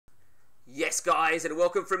Yes, guys, and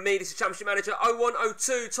welcome from me. This is Championship Manager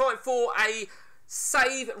 0102. Time for a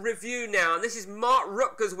save review now. And this is Marc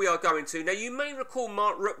Rutgers we are going to. Now, you may recall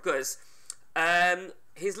Marc Rutgers.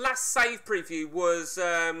 His last save preview was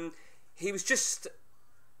he was just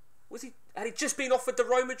had he just been offered the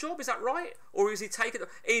Roma job? Is that right, or was he taken?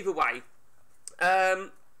 Either way,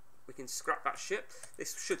 we can scrap that shit.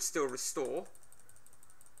 This should still restore.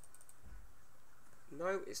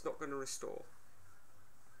 No, it's not going to restore.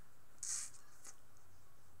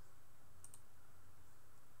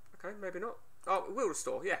 Okay, maybe not. Oh, it will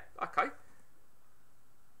restore. Yeah. Okay.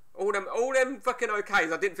 All them fucking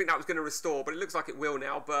okays. I didn't think that was going to restore, but it looks like it will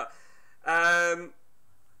now. But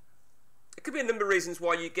it could be a number of reasons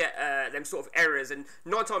why you get them sort of errors. And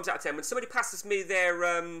 9 times out of 10, when somebody passes me their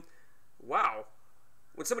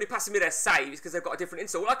when somebody passes me their save, it's because they've got a different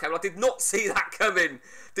install. Okay, well, I did not see that coming.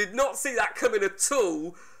 Did not see that coming at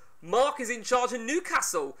all. Marc is in charge of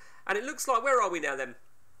Newcastle, and it looks like, where are we now then?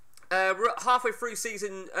 We're halfway through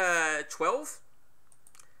season 12.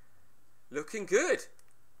 Looking good.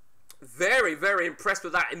 Very, very impressed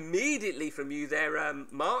with that immediately from you there,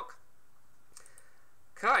 Marc.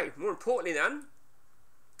 Okay, more importantly then.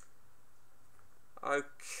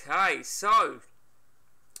 Okay, so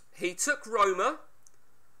he took Roma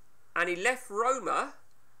and he left Roma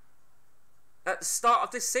at the start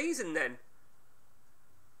of this season then.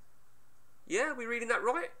 Yeah, are we reading that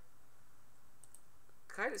right?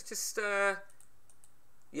 Okay, let's just,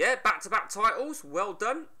 yeah, back-to-back titles. Well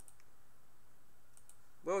done.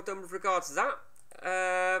 Well done with regards to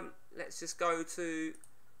that. Let's just go to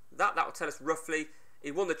that. That will tell us roughly.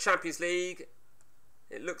 He won the Champions League.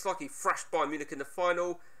 It looks like he thrashed Bayern Munich in the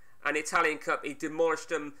final. And the Italian Cup, he demolished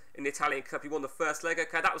them in the Italian Cup. He won the first leg.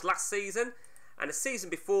 Okay, that was last season. And the season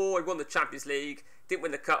before, he won the Champions League. Didn't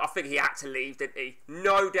win the Cup. I think he had to leave, didn't he?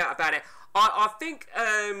 No doubt about it. I think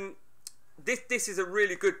this is a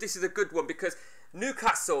really good. This is a good one because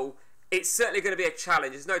Newcastle, it's certainly going to be a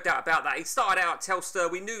challenge. There's no doubt about that. He started out at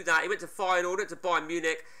Telstar. We knew that. He went to final, went to Bayern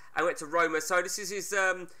Munich, and went to Roma. So this is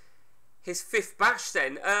his fifth bash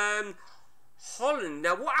then. Holland.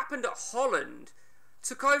 Now, what happened at Holland?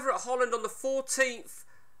 Took over at Holland on the 14th.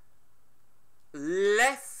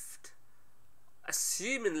 Left,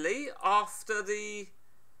 assumingly, after the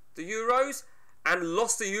Euros, and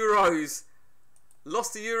lost the Euros.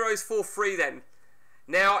 Lost the Euros 4-3 then.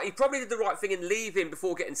 Now, he probably did the right thing in leaving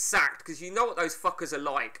before getting sacked, because you know what those fuckers are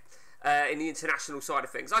like in the international side of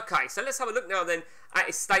things. Okay, so let's have a look now then at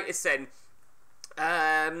his status then.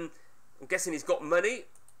 I'm guessing he's got money.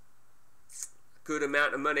 Good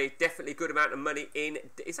amount of money. Definitely good amount of money in...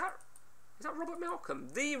 Is that Robert Malcolm?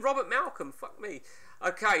 The Robert Malcolm. Fuck me.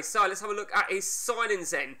 Okay, so let's have a look at his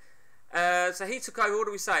signings then. So he took over, what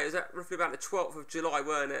do we say? It was roughly about the 12th of July,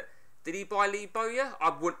 weren't it? Did he buy Lee Bowyer? I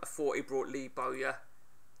wouldn't have thought he brought Lee Bowyer.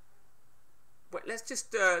 Wait, let's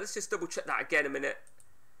just double check that again a minute.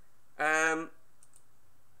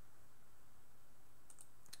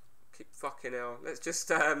 Keep fucking hell. Let's just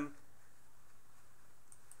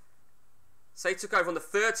so he took over on the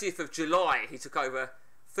 30th of July. He took over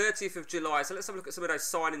 30th of July. So let's have a look at some of those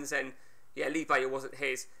signings then. Yeah, Lee Bowyer wasn't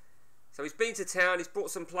his. So he's been to town. He's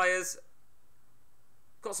brought some players.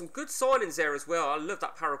 Got some good signings there as well. I love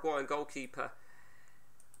that Paraguayan goalkeeper.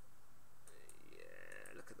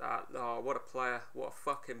 Yeah, look at that. Oh, what a player. What a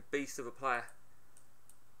fucking beast of a player.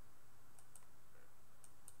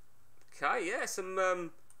 Okay, yeah,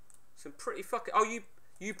 some pretty fucking... Oh,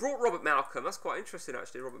 you brought Robert Malcolm. That's quite interesting,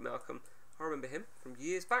 actually, Robert Malcolm. I remember him from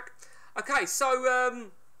years back. Okay, so...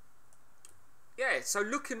 yeah, so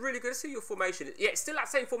looking really good. Let's see your formation. Yeah, it's still that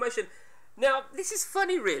same formation. Now, this is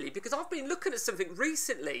funny, really, because I've been looking at something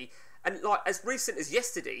recently, and like as recent as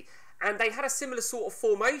yesterday, and they had a similar sort of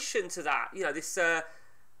formation to that. You know, this the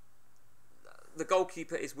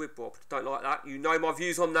goalkeeper is with Bob. Don't like that. You know my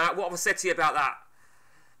views on that. What have I said to you about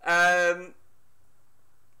that?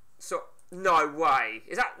 So no way.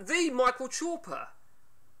 Is that the Michael Chorper?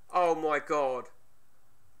 Oh my god,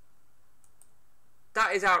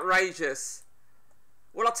 that is outrageous.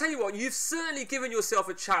 Well, I'll tell you what, you've certainly given yourself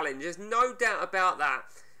a challenge. There's no doubt about that.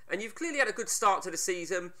 And you've clearly had a good start to the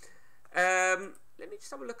season. Let me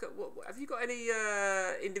just have a look at what have you got any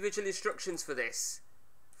individual instructions for this?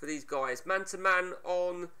 For these guys. Man-to-man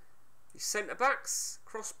on your centre-backs.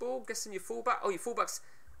 Cross-ball. Guessing your full-back. Oh, your full-backs.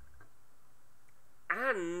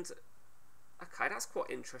 And... okay, that's quite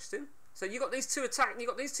interesting. So you've got these two you've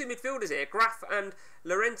got these two midfielders here. Graf and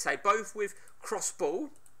Llorente. Both with cross-ball.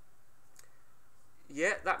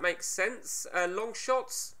 Yeah, that makes sense. Long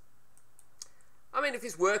shots. I mean, if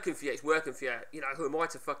it's working for you, it's working for you. You know, who am I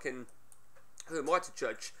to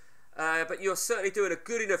judge? but you're certainly doing a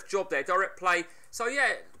good enough job there. Direct play. So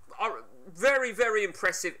yeah, very, very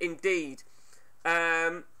impressive indeed.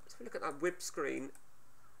 Let's look at that whip screen.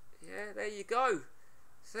 Yeah, there you go.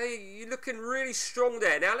 So you're looking really strong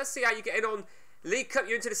there. Now let's see how you're getting on. League Cup,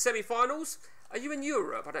 you're into the semi-finals. Are you in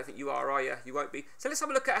Europe? I don't think you are you? You won't be. So let's have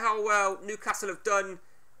a look at how well Newcastle have done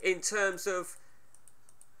in terms of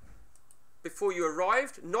before you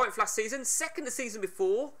arrived. 9th last season, 2nd the season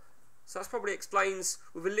before. So that probably explains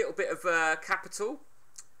with a little bit of capital.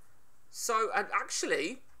 So, and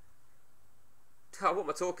actually, what am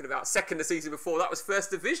I talking about? 2nd the season before, that was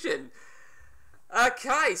 1st division.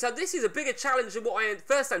 Okay, so this is a bigger challenge than what I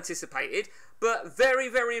first anticipated, but very,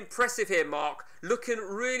 very impressive here, Mark. Looking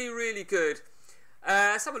really, really good.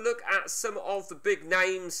 Let's have a look at some of the big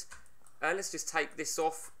names. Let's just take this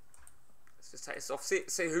off. Let's just take this off. See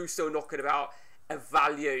who's still knocking about a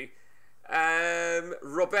value.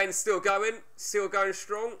 Robben still going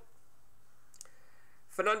strong.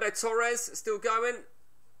 Fernando Torres still going.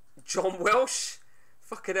 John Welsh,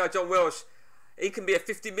 fucking hell, John Welsh. He can be a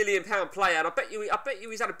 £50 million player, and I bet you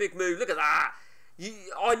he's had a big move. Look at that.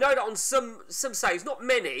 I know that on some saves, not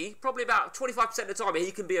many, probably about 25% of the time,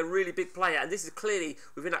 he can be a really big player, and this is clearly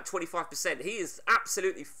within that 25%. He is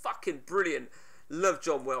absolutely fucking brilliant. Love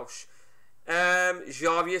John Welsh.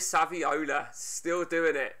 Javier Saviola, still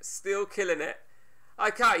doing it, still killing it.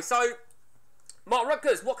 Okay, so Marc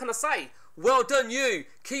Rutgers, what can I say? Well done you.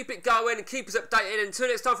 Keep it going and keep us updated. Until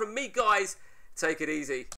next time from me, guys, take it easy.